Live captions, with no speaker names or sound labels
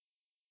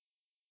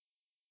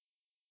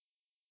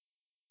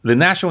The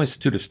National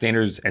Institute of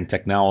Standards and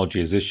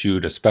Technology has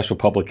issued a special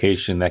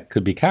publication that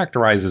could be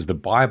characterized as the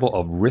Bible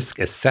of Risk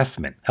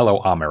Assessment. Hello,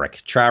 I'm Eric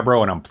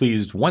Chabrow, and I'm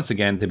pleased once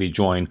again to be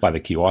joined by the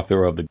key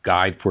author of the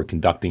Guide for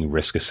Conducting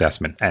Risk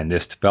Assessment, and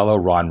NIST fellow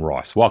Ron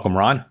Ross. Welcome,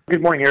 Ron.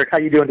 Good morning, Eric. How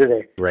are you doing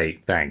today?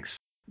 Great, thanks.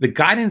 The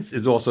guidance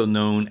is also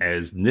known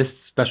as NIST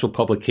Special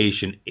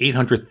Publication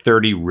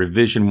 830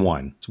 Revision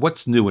 1. So what's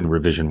new in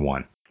Revision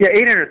 1? Yeah,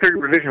 830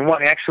 Revision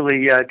 1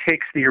 actually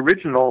takes the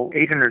original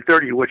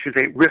 830, which is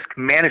a risk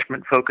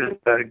management-focused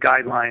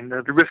guideline.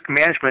 The risk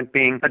management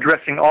being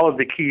addressing all of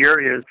the key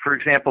areas, for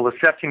example,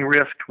 assessing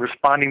risk,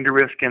 responding to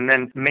risk, and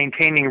then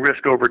maintaining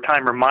risk over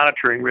time or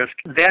monitoring risk.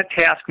 That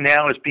task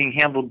now is being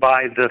handled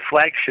by the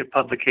flagship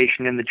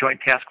publication in the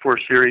Joint Task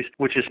Force series,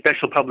 which is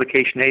Special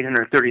Publication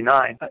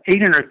 839.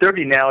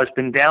 830 now has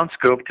been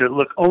downscoped to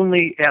look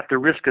only at the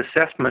risk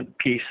assessment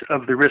piece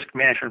of the risk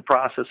management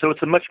process. So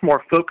it's a much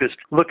more focused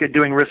look at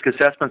doing risk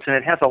assessments, and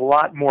it has a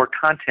lot more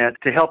content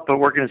to help the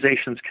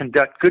organizations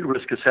conduct good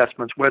risk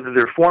assessments, whether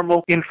they're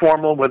formal,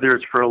 informal, whether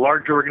it's for a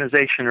large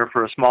organization or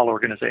for a small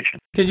organization.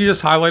 Can you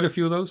just highlight a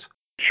few of those?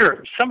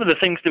 Sure. Some of the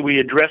things that we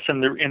address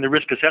in the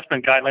risk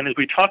assessment guideline is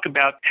we talk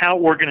about how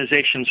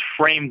organizations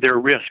frame their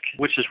risk,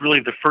 which is really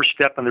the first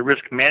step in the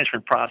risk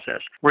management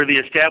process, where they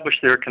establish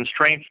their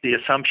constraints, the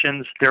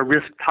assumptions, their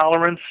risk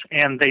tolerance,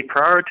 and they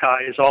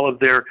prioritize all of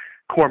their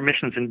core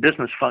missions and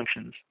business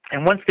functions.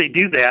 And once they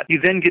do that,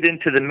 you then get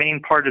into the main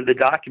part of the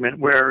document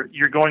where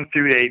you're going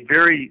through a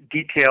very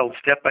detailed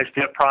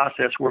step-by-step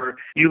process where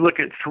you look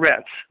at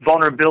threats,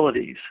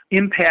 vulnerabilities,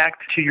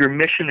 impact to your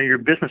mission or your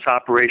business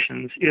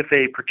operations if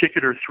a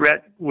particular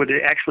threat would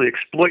actually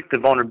exploit the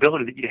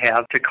vulnerability that you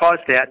have to cause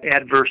that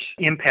adverse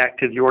impact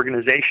to the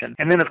organization.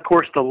 And then, of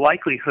course, the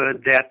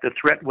likelihood that the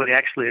threat would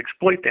actually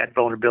exploit that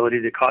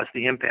vulnerability to cause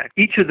the impact.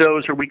 Each of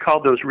those, or we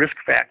call those risk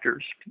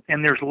factors.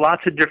 And there's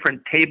lots of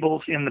different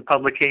tables in the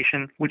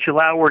publication which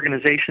allow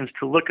organizations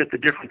to look at the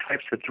different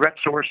types of threat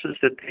sources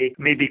that they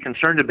may be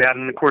concerned about.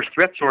 And of course,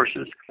 threat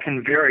sources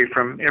can vary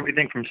from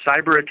everything from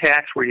cyber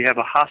attacks, where you have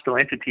a hostile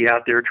entity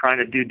out there trying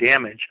to do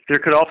damage. There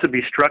could also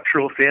be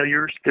structural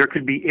failures. There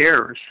could be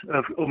errors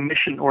of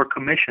omission or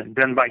commission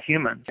done by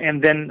humans.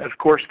 And then, of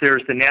course,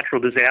 there's the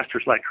natural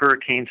disasters like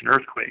hurricanes and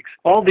earthquakes.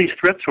 All these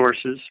threat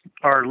sources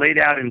are laid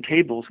out in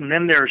tables, and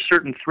then there are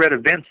certain threat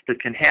events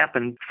that can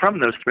happen from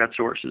those threat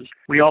sources.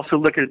 We also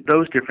look at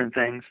those different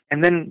things.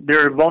 And then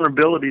there are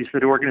vulnerabilities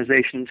that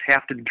organizations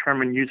have to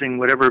determine using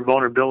whatever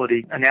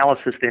vulnerability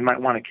analysis they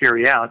might want to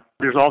carry out.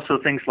 There's also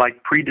things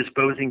like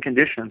predisposing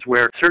conditions,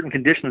 where certain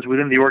conditions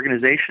within the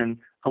organization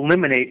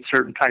eliminate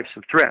certain types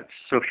of threats.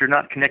 So if you're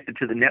not connected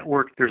to the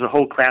network, there's a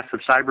whole class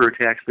of cyber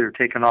attacks that are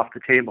taken off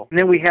the table. And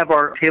then we have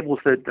our tables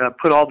that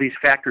put all these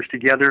factors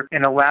together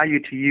and allow you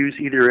to use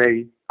either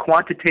a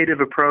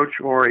quantitative approach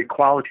or a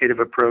qualitative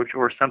approach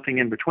or something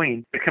in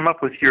between to come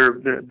up with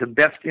the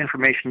best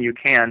information you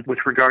can with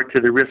regard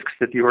to the risks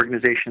that the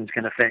organization is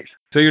going to face.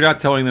 So you're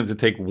not telling them to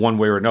take one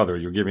way or another.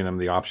 You're giving them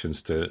the options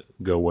to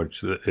go which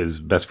is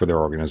best for their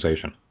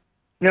organization.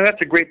 No,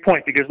 that's a great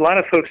point, because a lot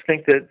of folks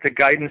think that the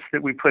guidance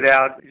that we put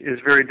out is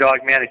very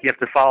dogmatic. You have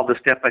to follow the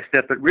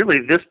step-by-step, but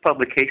really this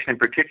publication in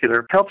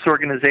particular helps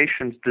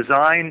organizations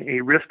design a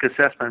risk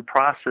assessment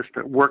process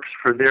that works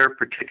for their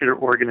particular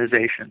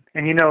organization.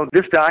 And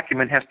this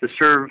document has to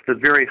serve the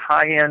very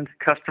high-end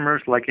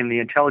customers, like in the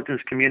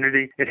intelligence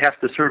community. It has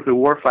to serve the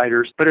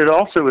warfighters, but it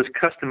also is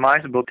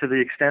customizable to the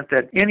extent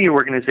that any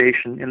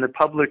organization in the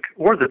public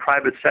or the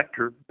private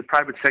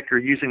sector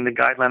using the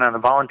guideline on a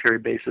voluntary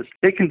basis,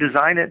 they can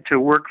design it to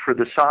work for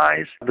the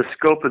size, the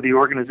scope of the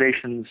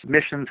organization's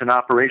missions and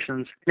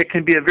operations. It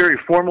can be a very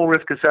formal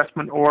risk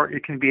assessment, or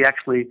it can be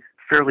actually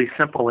fairly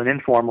simple and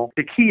informal.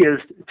 The key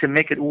is to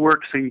make it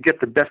work so you get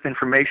the best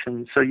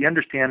information, so you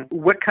understand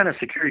what kind of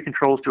security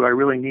controls do I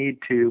really need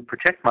to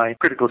protect my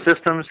critical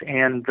systems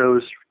and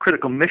those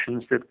critical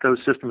missions that those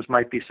systems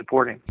might be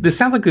supporting. This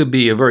sounds like it would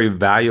be a very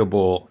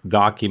valuable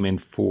document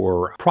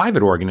for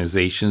private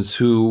organizations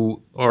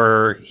who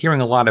are hearing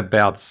a lot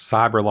about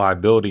cyber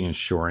liability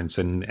insurance,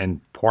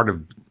 and part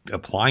of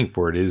applying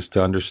for it is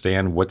to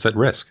understand what's at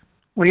risk.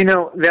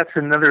 Well, that's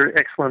another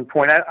excellent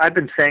point. I've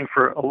been saying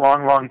for a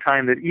long, long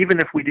time that even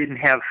if we didn't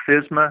have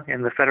FISMA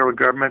in the federal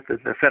government,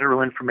 the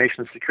Federal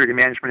Information Security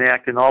Management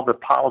Act, and all the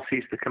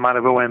policies that come out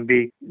of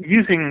OMB,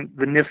 using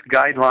the NIST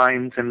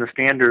guidelines and the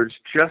standards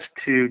just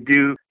to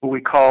do what we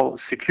call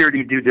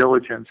security due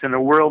diligence in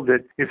a world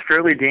that is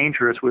fairly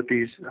dangerous with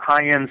these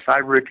high-end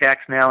cyber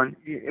attacks now, and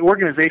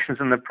organizations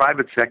in the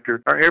private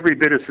sector are every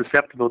bit as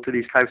susceptible to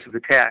these types of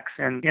attacks.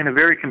 And in a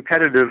very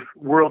competitive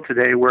world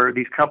today where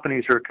these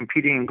companies are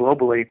competing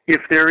globally, if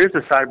there is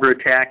a cyber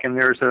attack and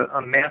there's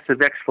a massive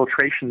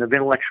exfiltration of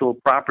intellectual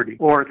property,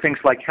 or things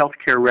like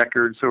healthcare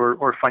records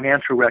or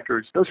financial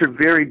records, those are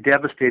very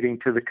devastating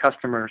to the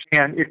customers,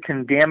 and it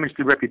can damage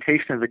the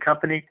reputation of the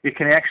company. It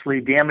can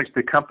actually damage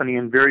the company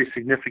in very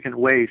significant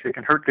ways. It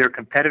can hurt their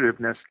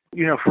competitiveness.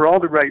 For all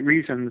the right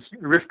reasons,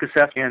 risk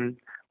assessment and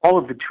all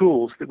of the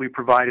tools that we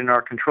provide in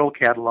our control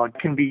catalog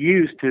can be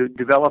used to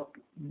develop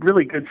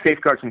really good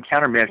safeguards and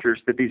countermeasures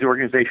that these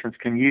organizations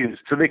can use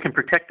so they can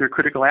protect their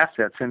critical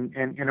assets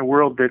in a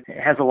world that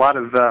has a lot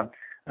of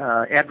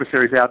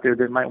adversaries out there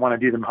that might want to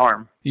do them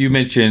harm. You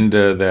mentioned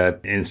that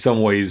in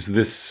some ways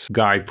this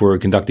guide for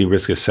conducting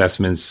risk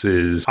assessments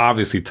is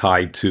obviously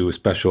tied to a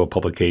special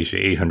publication,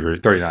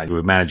 839,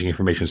 with managing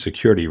information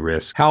security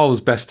risk. How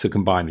is best to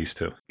combine these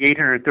two?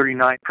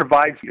 839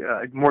 provides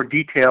a more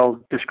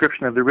detailed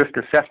description of the risk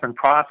assessment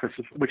process,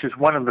 which is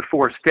one of the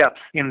 4 steps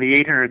in the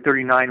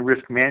 839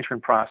 risk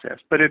management process.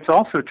 But it's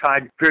also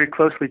tied very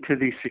closely to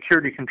the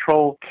security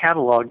control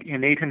catalog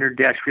in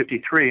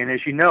 800-53. And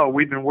as you know,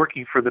 we've been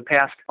working for the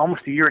past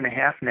almost a year and a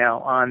half now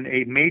on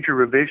a major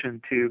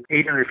revision to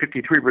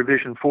 853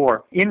 Revision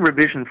 4. In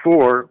Revision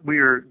 4, we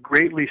are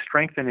greatly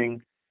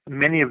strengthening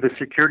many of the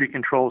security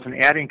controls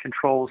and adding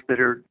controls that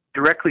are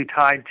directly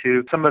tied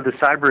to some of the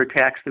cyber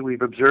attacks that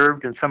we've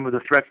observed and some of the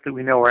threats that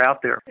we know are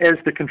out there. As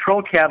the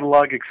control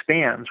catalog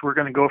expands, we're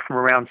going to go from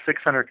around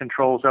 600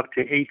 controls up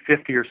to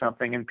 850 or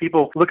something. And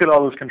people look at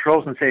all those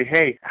controls and say,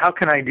 hey, how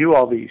can I do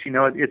all these? You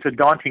know, it's a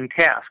daunting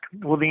task.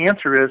 Well, the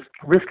answer is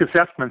risk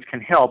assessments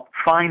can help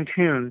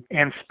fine-tune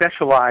and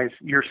specialize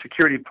your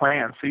security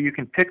plan so you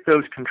can pick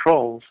those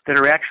controls that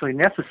are actually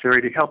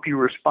necessary to help you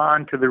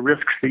respond to the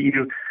risks that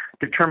you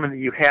determine that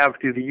you have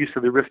through the use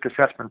of the risk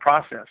assessment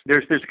process.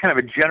 There's kind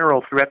of a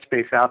general threat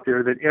space out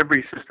there that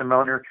every system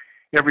owner,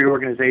 every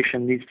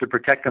organization needs to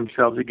protect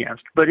themselves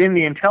against. But in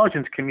the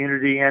intelligence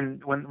community,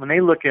 and when they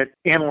look at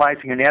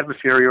analyzing an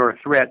adversary or a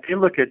threat, they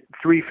look at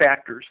 3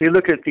 factors. They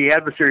look at the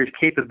adversary's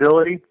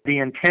capability, the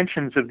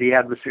intentions of the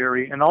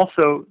adversary, and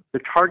also the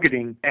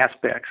targeting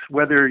aspects,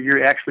 whether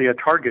you're actually a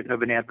target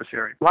of an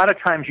adversary. A lot of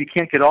times you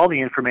can't get all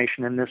the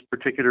information in this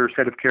particular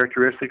set of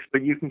characteristics,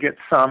 but you can get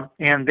some,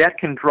 and that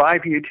can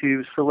drive you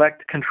to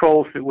select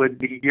controls that would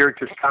be geared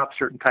to stop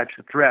certain types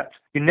of threats.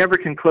 You never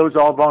can close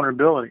all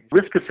vulnerabilities.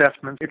 Risk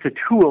assessment, it's a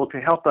tool to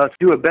help us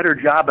do a better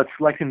job at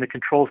selecting the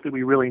controls that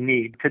we really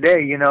need.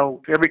 Today, you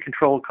know, every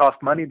control costs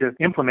money to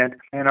implement,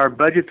 and our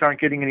budgets aren't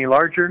getting any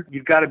larger.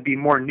 You've got to be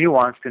more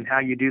nuanced in how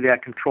you do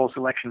that control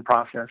selection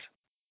process.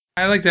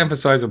 I'd like to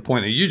emphasize a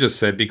point that you just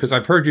said, because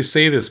I've heard you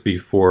say this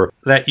before,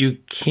 that you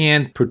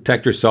can't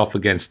protect yourself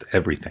against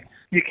everything.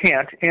 You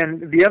can't.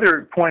 And the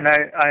other point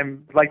I'd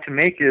like to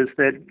make is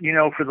that, you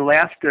know, for the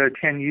last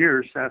 10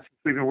 years, since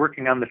we've been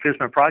working on the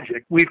FISMA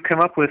project, we've come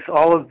up with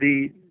all of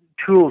the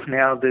tools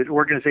now that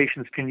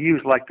organizations can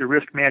use, like the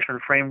risk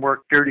management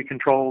framework, security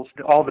controls,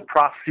 all the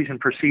processes and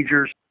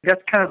procedures.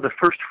 That's kind of the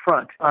first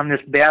front on this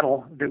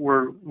battle that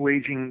we're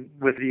waging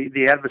with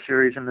the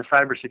adversaries in the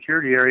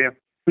cybersecurity area.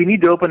 We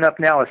need to open up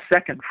now a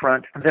second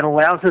front that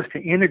allows us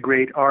to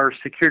integrate our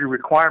security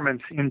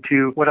requirements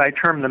into what I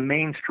term the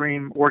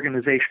mainstream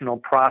organizational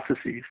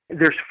processes.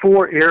 There's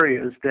 4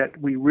 areas that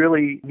we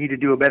really need to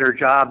do a better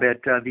job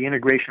at the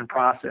integration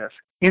process.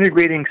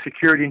 Integrating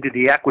security into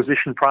the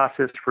acquisition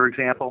process, for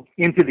example,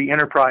 into the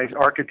enterprise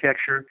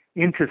architecture,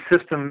 into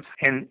systems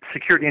and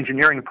security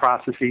engineering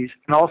processes,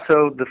 and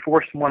also the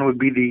 4th one would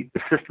be the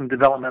system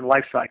development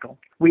lifecycle.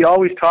 We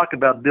always talk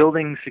about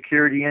building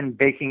security in,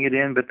 baking it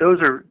in, but those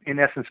are, in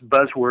essence,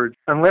 buzzwords,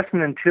 unless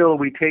and until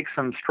we take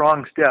some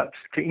strong steps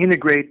to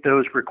integrate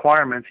those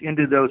requirements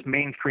into those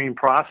mainstream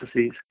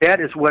processes. That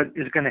is what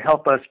is going to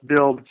help us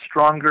build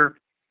stronger,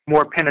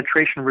 more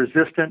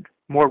penetration-resistant,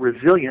 more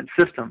resilient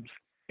systems.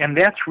 And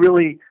that's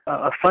really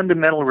a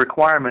fundamental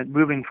requirement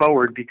moving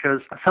forward, because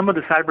some of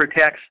the cyber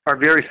attacks are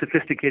very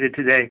sophisticated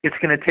today. It's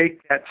going to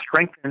take that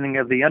strengthening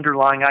of the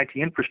underlying IT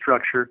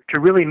infrastructure to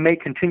really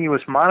make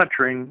continuous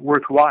monitoring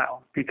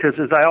worthwhile. Because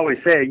as I always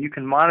say, you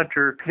can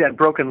monitor that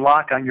broken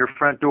lock on your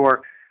front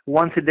door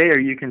once a day, or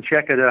you can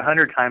check it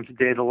 100 times a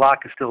day. The lock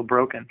is still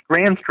broken.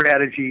 Grand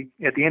strategy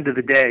at the end of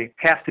the day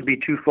has to be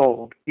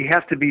twofold. You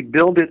have to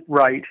build it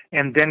right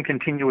and then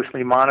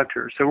continuously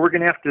monitor. So we're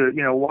going to have to,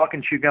 walk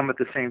and chew gum at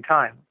the same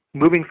time.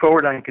 Moving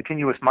forward on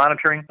continuous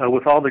monitoring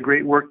with all the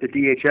great work that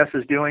DHS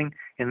is doing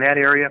in that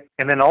area,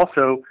 and then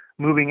also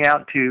moving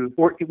out to,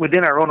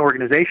 within our own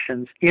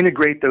organizations,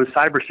 integrate those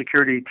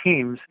cybersecurity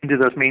teams into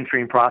those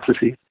mainstream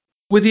processes.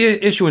 With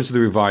the issuance of the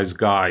revised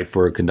guide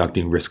for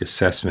conducting risk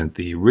assessment,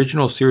 the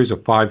original series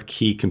of 5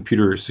 key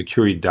computer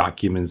security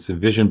documents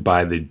envisioned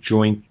by the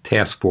Joint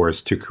Task Force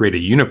to create a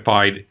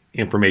unified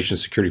information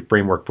security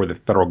framework for the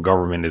federal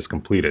government is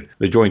completed.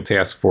 The Joint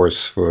Task Force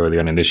for the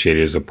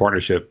Uninitiated is a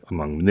partnership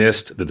among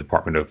NIST, the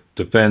Department of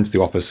Defense, the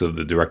Office of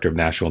the Director of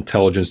National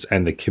Intelligence,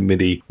 and the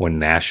Committee on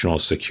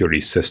National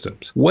Security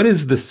Systems. What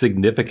is the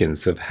significance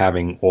of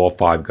having all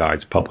 5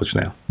 guides published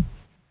now?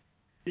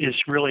 Is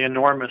really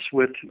enormous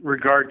with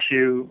regard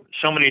to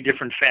so many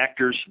different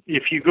factors.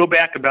 If you go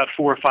back about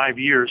 4 or 5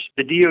 years,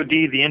 the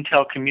DoD, the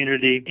Intel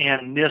community,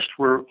 and NIST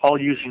were all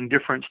using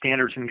different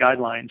standards and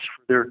guidelines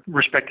for their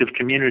respective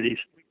communities.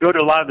 go to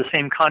a lot of the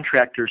same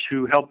contractors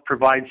who help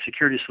provide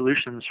security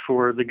solutions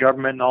for the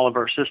government and all of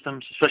our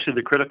systems, especially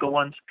the critical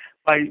ones,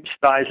 by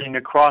standardizing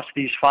across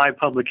these 5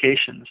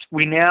 publications.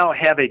 We now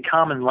have a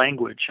common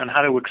language on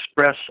how to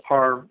express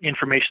our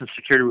information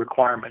security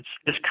requirements.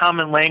 This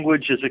common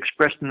language is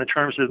expressed in the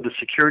terms of the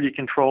security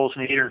controls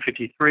in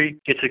 853.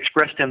 It's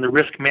expressed in the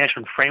risk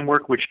management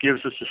framework, which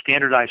gives us a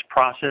standardized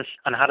process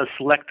on how to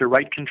select the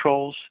right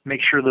controls, make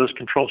sure those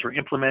controls are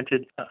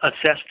implemented,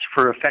 assessed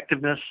for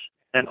effectiveness,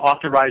 and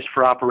authorized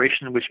for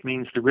operation, which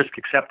means the risk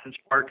acceptance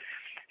part,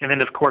 and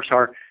then, of course,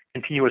 our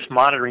continuous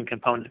monitoring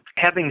component.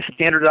 Having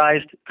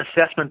standardized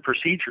assessment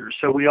procedures,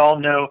 so we all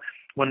know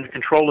when the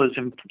control is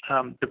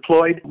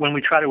deployed, when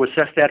we try to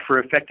assess that for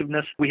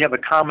effectiveness, we have a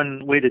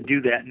common way to do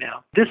that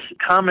now. This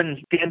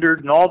common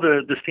standard and all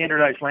the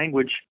standardized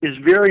language is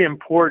very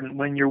important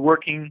when you're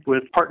working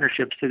with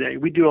partnerships today.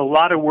 We do a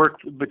lot of work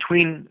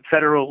between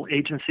federal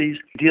agencies,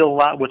 deal a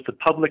lot with the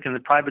public and the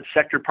private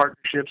sector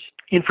partnerships.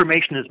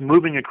 Information is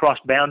moving across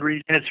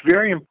boundaries, and it's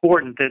very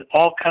important that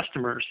all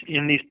customers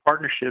in these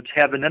partnerships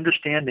have an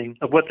understanding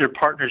of what their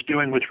partner's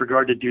doing with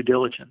regard to due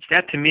diligence.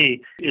 That, to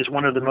me, is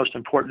one of the most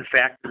important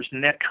factors.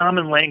 And that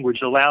common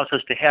language allows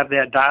us to have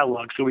that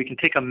dialogue so we can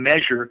take a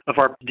measure of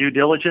our due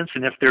diligence,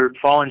 and if they're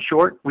falling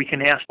short, we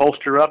can ask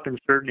bolster up in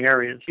certain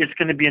areas. It's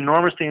going to be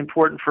enormously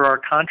important for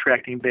our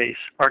contracting base.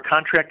 Our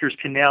contractors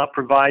can now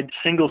provide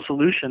single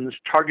solutions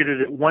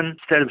targeted at one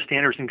set of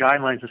standards and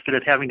guidelines instead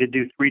of having to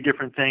do 3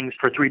 different things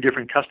for 3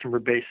 different customer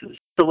bases.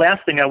 The last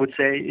thing I would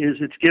say is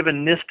it's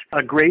given NIST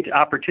a great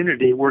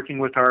opportunity working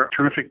with our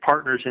terrific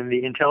partners in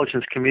the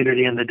intelligence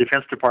community and the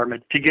Defense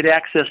Department to get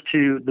access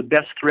to the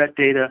best threat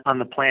data on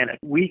the planet.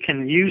 We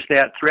can use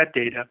that threat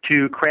data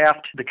to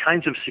craft the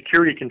kinds of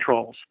security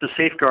controls, the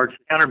safeguards,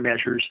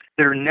 countermeasures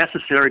that are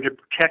necessary to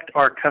protect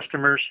our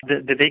customers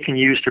that they can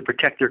use to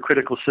protect their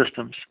critical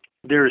systems.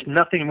 There is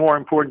nothing more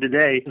important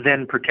today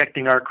than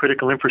protecting our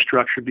critical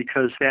infrastructure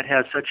because that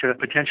has such a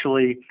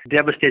potentially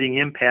devastating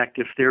impact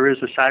if there is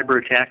a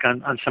cyber attack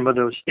on some of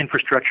those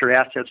infrastructure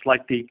assets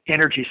like the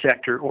energy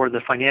sector or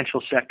the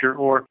financial sector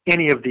or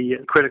any of the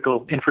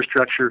critical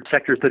infrastructure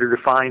sectors that are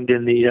defined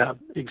in the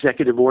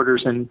executive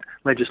orders and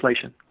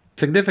legislation.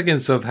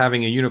 Significance of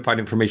having a unified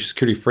information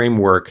security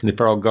framework in the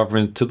federal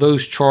government to those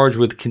charged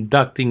with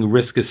conducting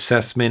risk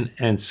assessment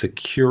and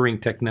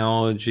securing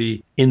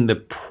technology in the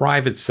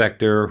private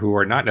sector who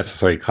are not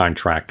necessarily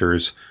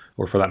contractors,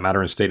 or for that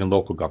matter in state and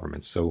local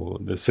governments. So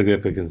the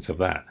significance of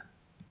that.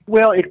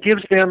 Well, it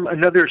gives them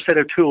another set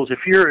of tools. If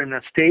you're in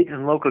a state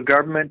and local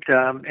government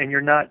and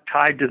you're not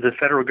tied to the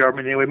federal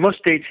government anyway, most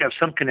states have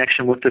some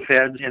connection with the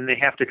feds and they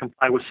have to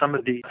comply with some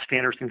of the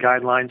standards and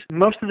guidelines.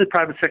 Most of the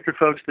private sector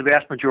folks, the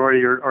vast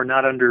majority, are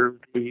not under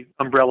the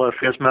umbrella of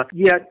FISMA,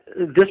 yet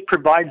this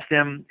provides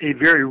them a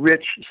very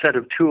rich set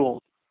of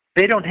tools.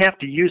 They don't have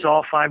to use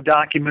all 5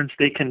 documents.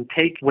 They can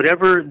take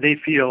whatever they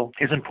feel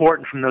is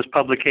important from those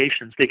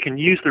publications. They can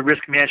use the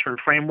risk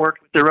management framework,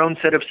 their own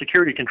set of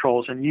security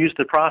controls, and use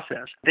the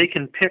process. They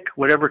can pick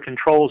whatever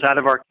controls out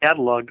of our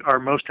catalog are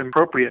most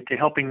appropriate to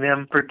helping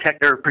them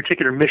protect their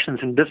particular missions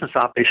and business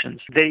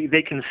operations.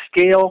 They can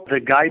scale the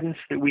guidance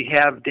that we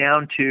have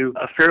down to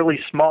a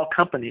fairly small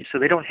company, so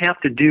they don't have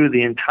to do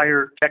the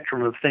entire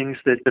spectrum of things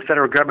that the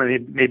federal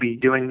government may be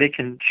doing. They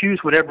can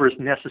choose whatever is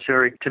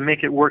necessary to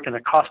make it work in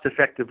a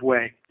cost-effective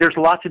way. There's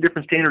lots of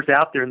different standards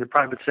out there in the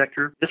private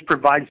sector. This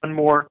provides one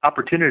more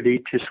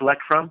opportunity to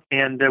select from,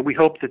 and we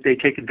hope that they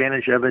take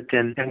advantage of it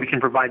and we can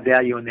provide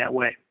value in that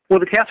way. Well,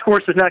 the task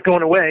force is not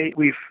going away.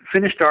 We've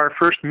finished our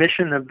first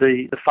mission of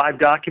the 5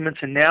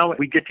 documents, and now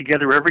we get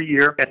together every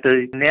year at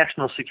the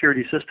National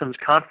Security Systems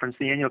Conference,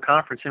 the annual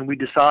conference, and we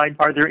decide,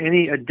 are there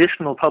any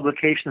additional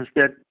publications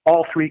that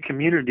all 3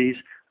 communities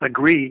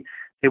agree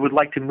they would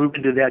like to move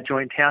into that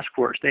joint task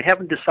force. They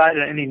haven't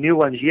decided on any new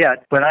ones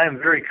yet, but I am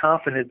very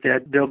confident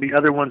that there'll be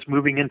other ones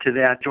moving into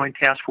that joint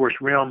task force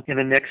realm in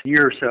the next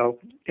year or so.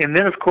 And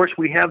then, of course,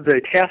 we have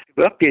the task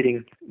of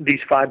updating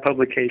these 5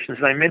 publications.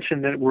 And I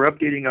mentioned that we're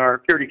updating our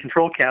security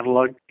control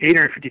catalog,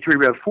 853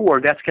 Rev 4.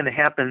 That's going to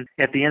happen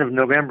at the end of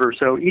November.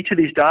 So each of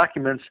these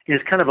documents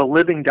is kind of a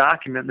living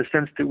document in the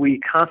sense that we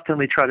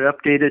constantly try to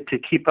update it to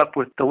keep up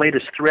with the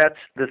latest threats,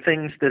 the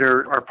things that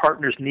our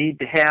partners need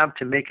to have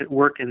to make it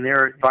work in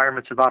their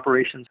environments of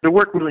operations. The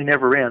work really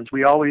never ends.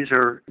 We always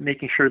are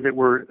making sure that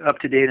we're up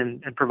to date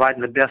and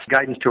providing the best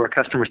guidance to our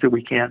customers that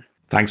we can.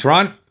 Thanks,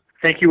 Ron.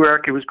 Thank you,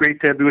 Eric. It was great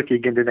to be with you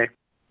again today.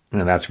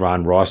 And that's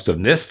Ron Rost of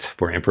NIST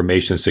for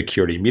Information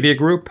Security Media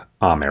Group.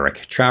 I'm Eric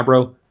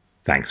Chabrow.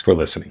 Thanks for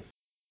listening.